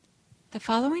The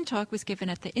following talk was given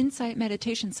at the Insight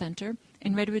Meditation Center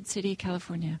in Redwood City,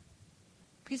 California.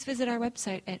 Please visit our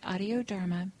website at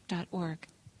audiodharma.org.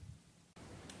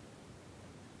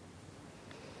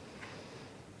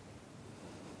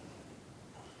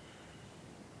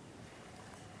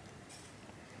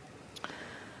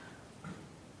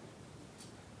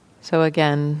 So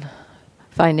again,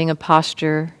 finding a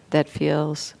posture that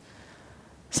feels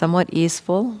somewhat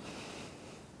easeful.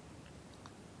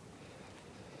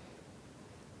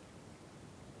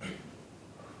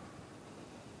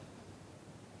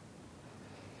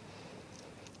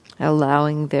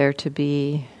 Allowing there to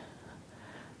be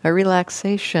a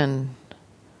relaxation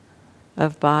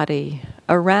of body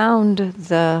around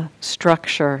the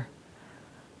structure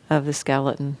of the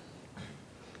skeleton.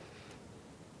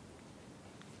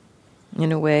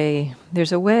 In a way,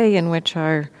 there's a way in which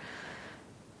our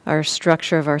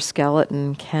structure of our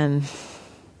skeleton can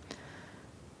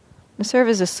serve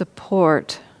as a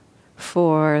support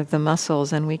for the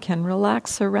muscles, and we can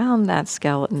relax around that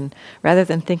skeleton rather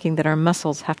than thinking that our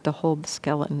muscles have to hold the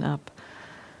skeleton up.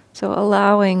 So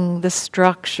allowing the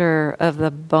structure of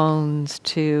the bones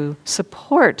to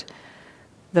support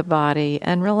the body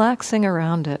and relaxing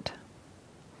around it.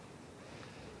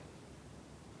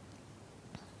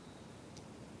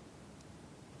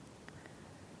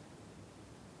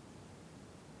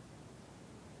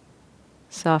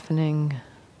 Softening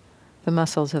the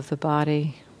muscles of the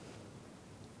body.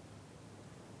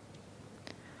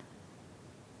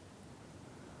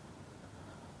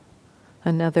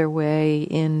 Another way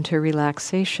into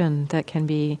relaxation that can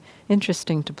be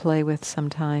interesting to play with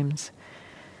sometimes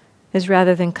is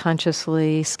rather than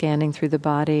consciously scanning through the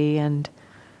body and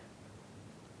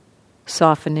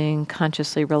softening,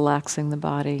 consciously relaxing the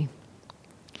body,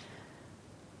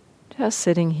 just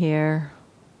sitting here,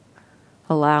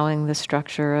 allowing the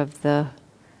structure of the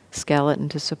skeleton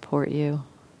to support you.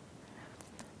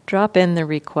 Drop in the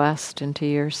request into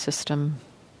your system.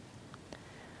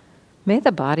 May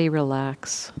the body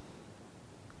relax.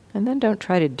 And then don't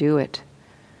try to do it.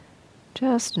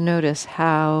 Just notice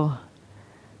how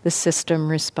the system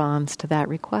responds to that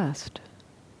request.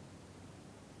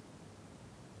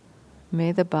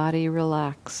 May the body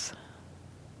relax.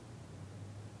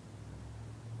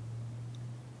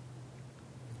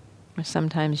 Or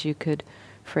sometimes you could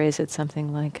phrase it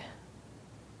something like,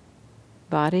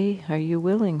 "Body, are you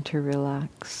willing to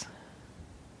relax?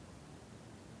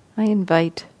 I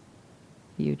invite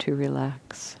you to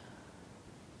relax."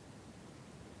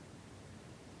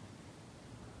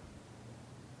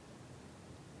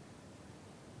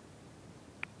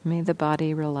 May the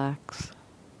body relax.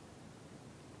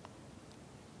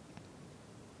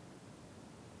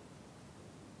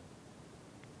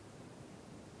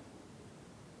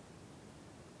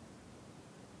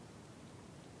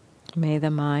 May the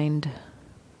mind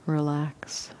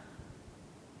relax.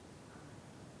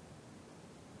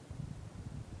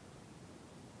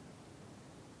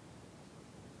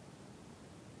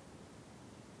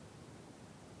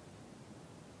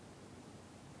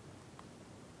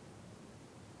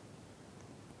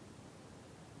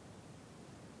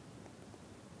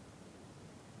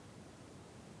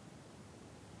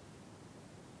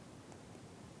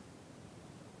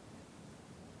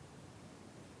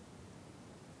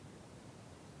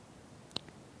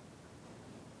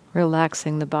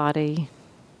 Relaxing the body,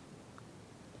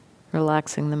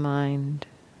 relaxing the mind.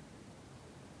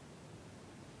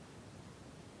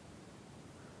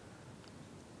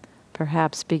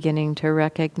 Perhaps beginning to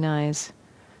recognize,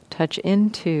 touch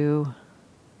into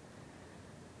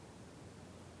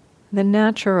the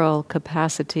natural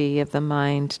capacity of the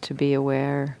mind to be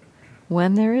aware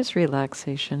when there is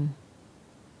relaxation.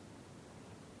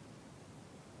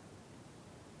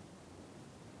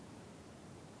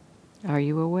 Are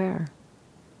you aware?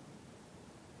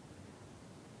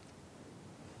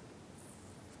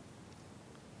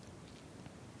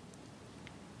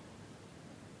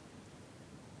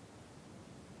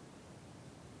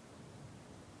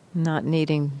 Not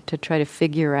needing to try to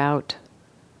figure out,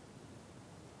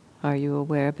 are you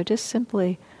aware? But just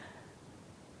simply,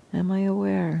 am I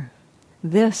aware?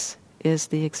 This is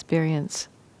the experience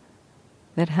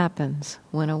that happens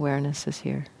when awareness is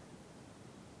here.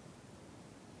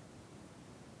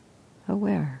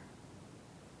 Aware.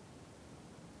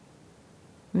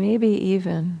 Maybe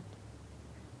even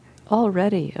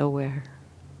already aware.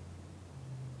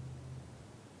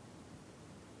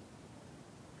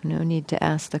 No need to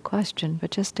ask the question,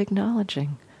 but just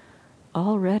acknowledging,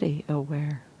 already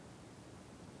aware.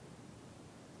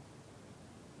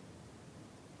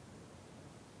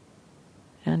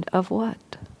 And of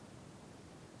what?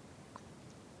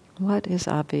 What is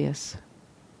obvious?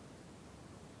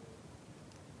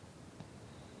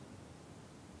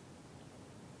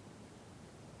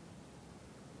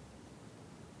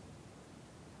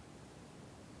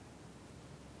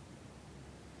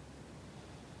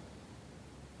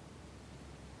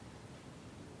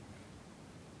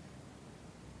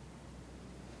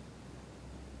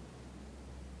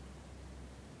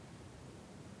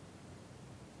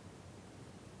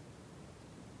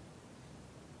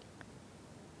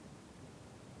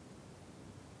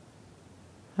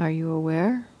 Are you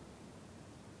aware?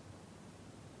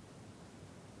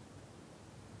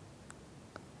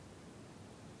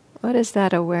 What is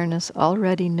that awareness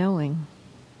already knowing?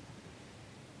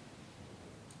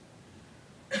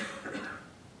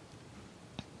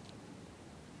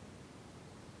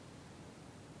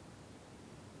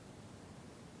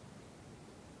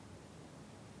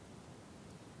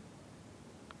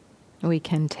 We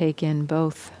can take in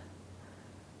both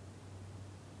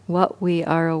what we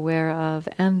are aware of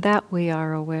and that we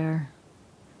are aware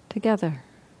together.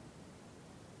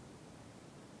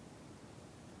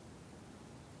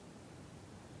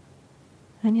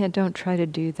 And yet don't try to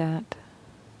do that.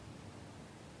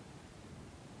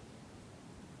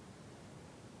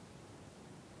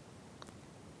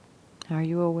 Are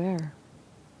you aware?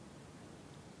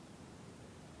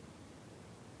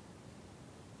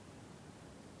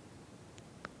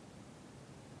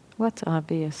 What's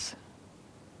obvious?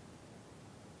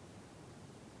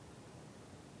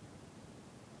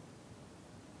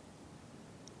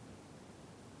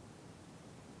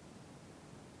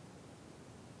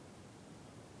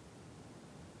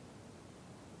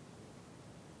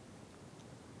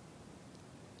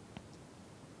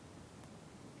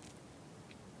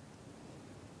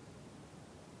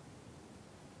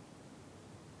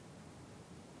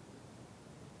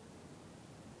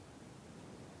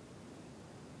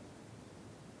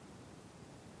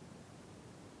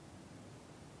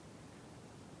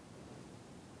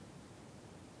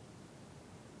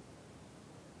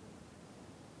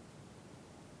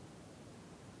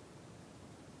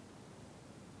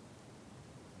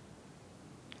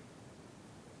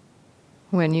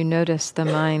 When you notice the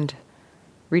mind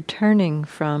returning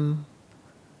from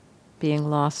being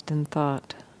lost in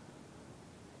thought,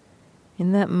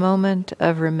 in that moment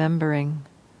of remembering,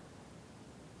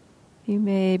 you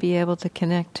may be able to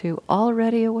connect to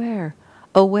already aware,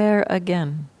 aware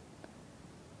again,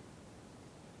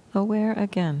 aware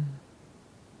again.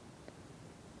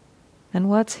 And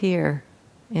what's here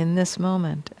in this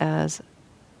moment as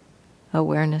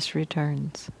awareness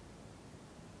returns?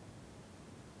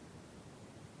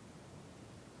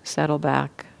 Settle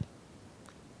back.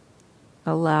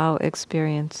 Allow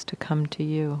experience to come to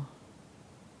you,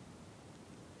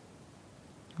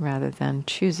 rather than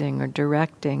choosing or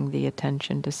directing the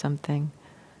attention to something.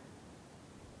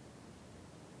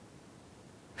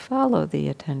 Follow the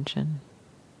attention.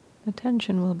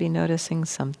 Attention will be noticing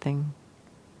something,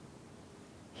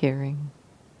 hearing,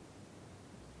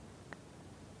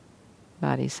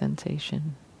 body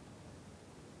sensation.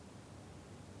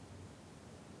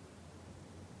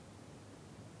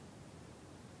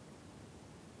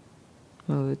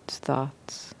 Moods,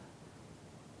 thoughts.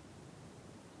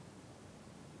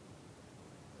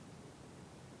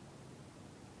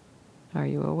 Are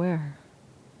you aware?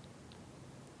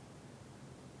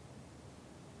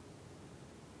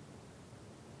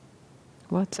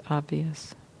 What's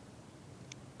obvious?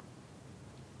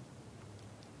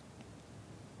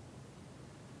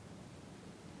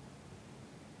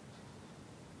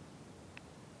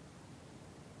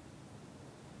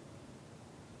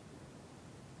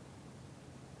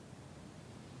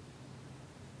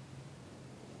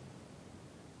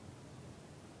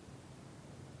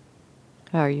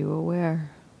 Are you aware?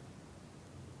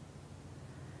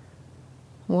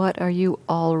 What are you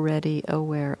already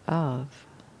aware of?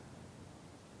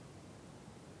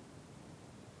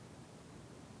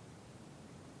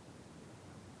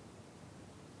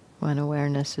 When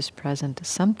awareness is present,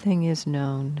 something is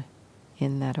known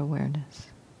in that awareness.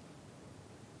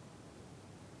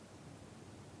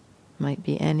 Might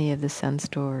be any of the sense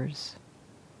doors.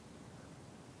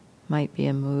 Might be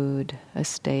a mood, a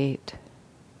state,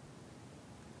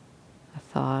 a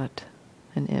thought,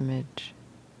 an image.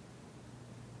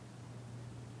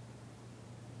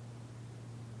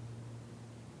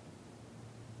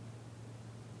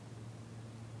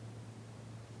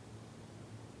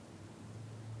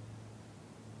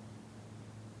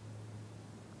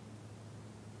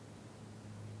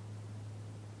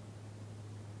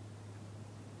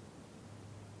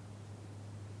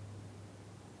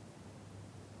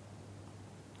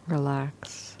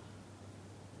 Relax.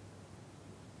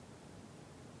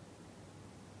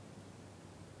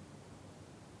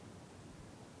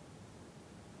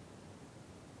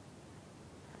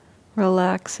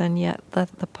 Relax and yet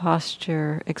let the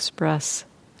posture express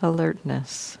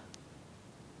alertness.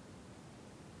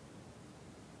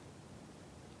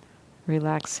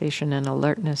 Relaxation and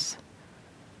alertness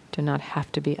do not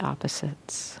have to be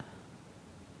opposites.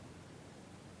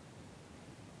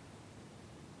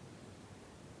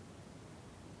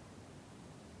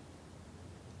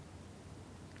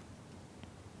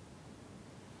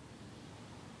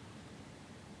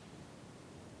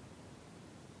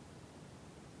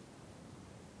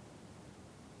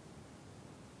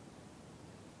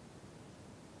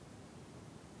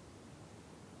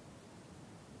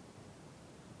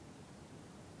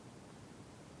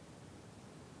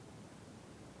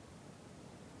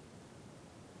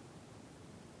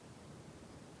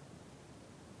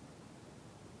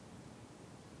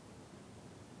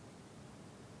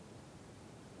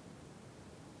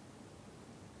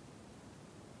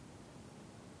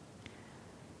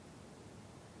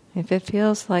 If it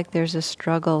feels like there's a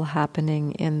struggle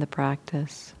happening in the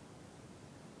practice,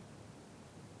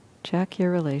 check your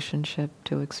relationship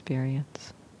to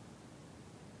experience.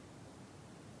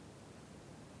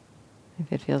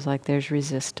 If it feels like there's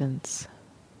resistance,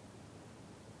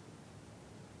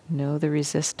 know the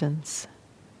resistance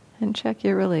and check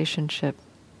your relationship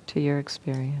to your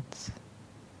experience.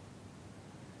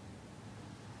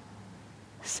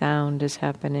 Sound is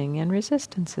happening and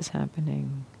resistance is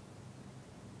happening.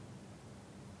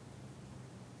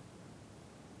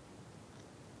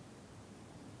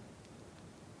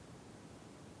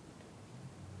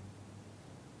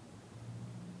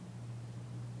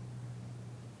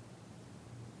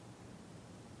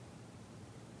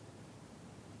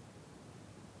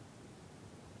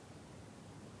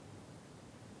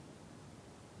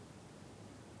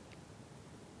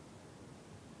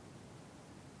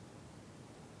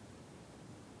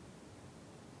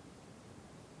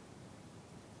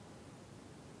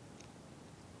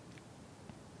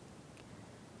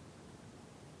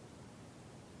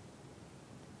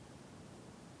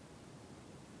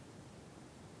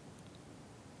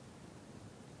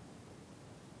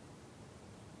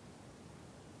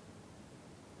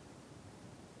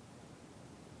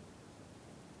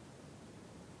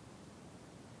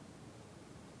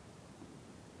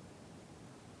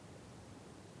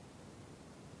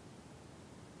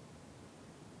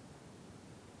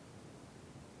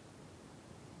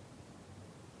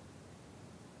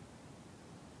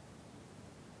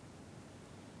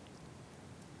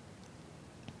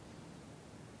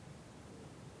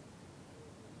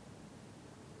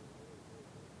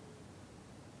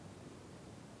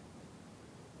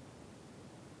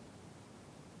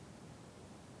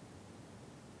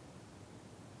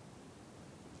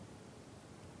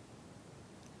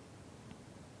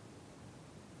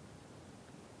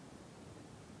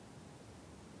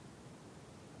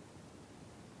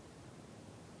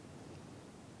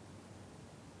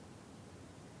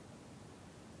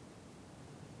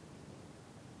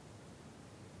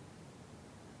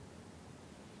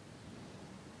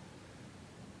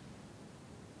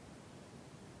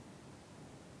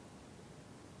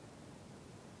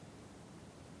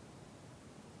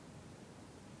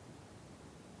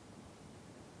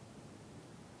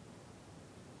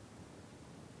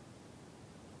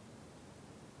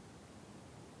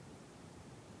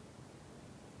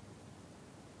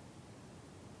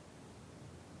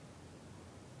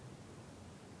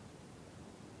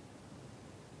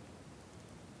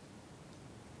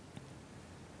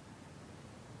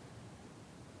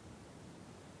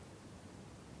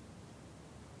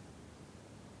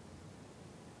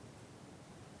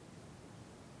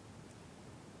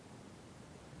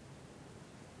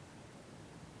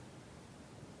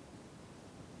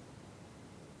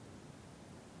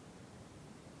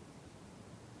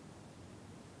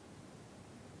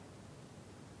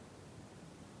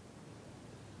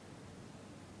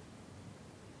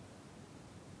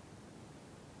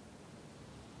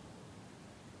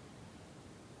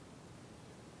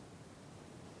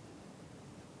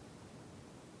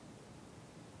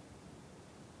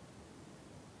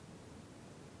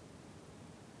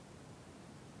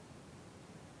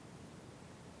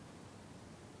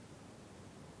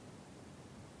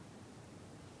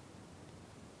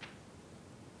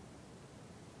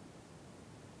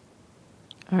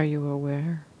 Are you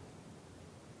aware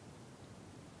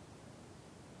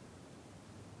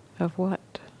of what?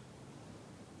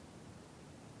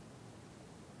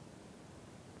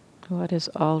 What is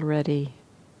already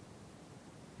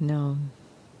known?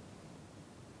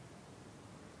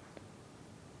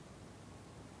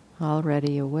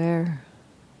 Already aware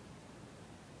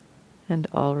and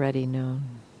already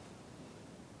known.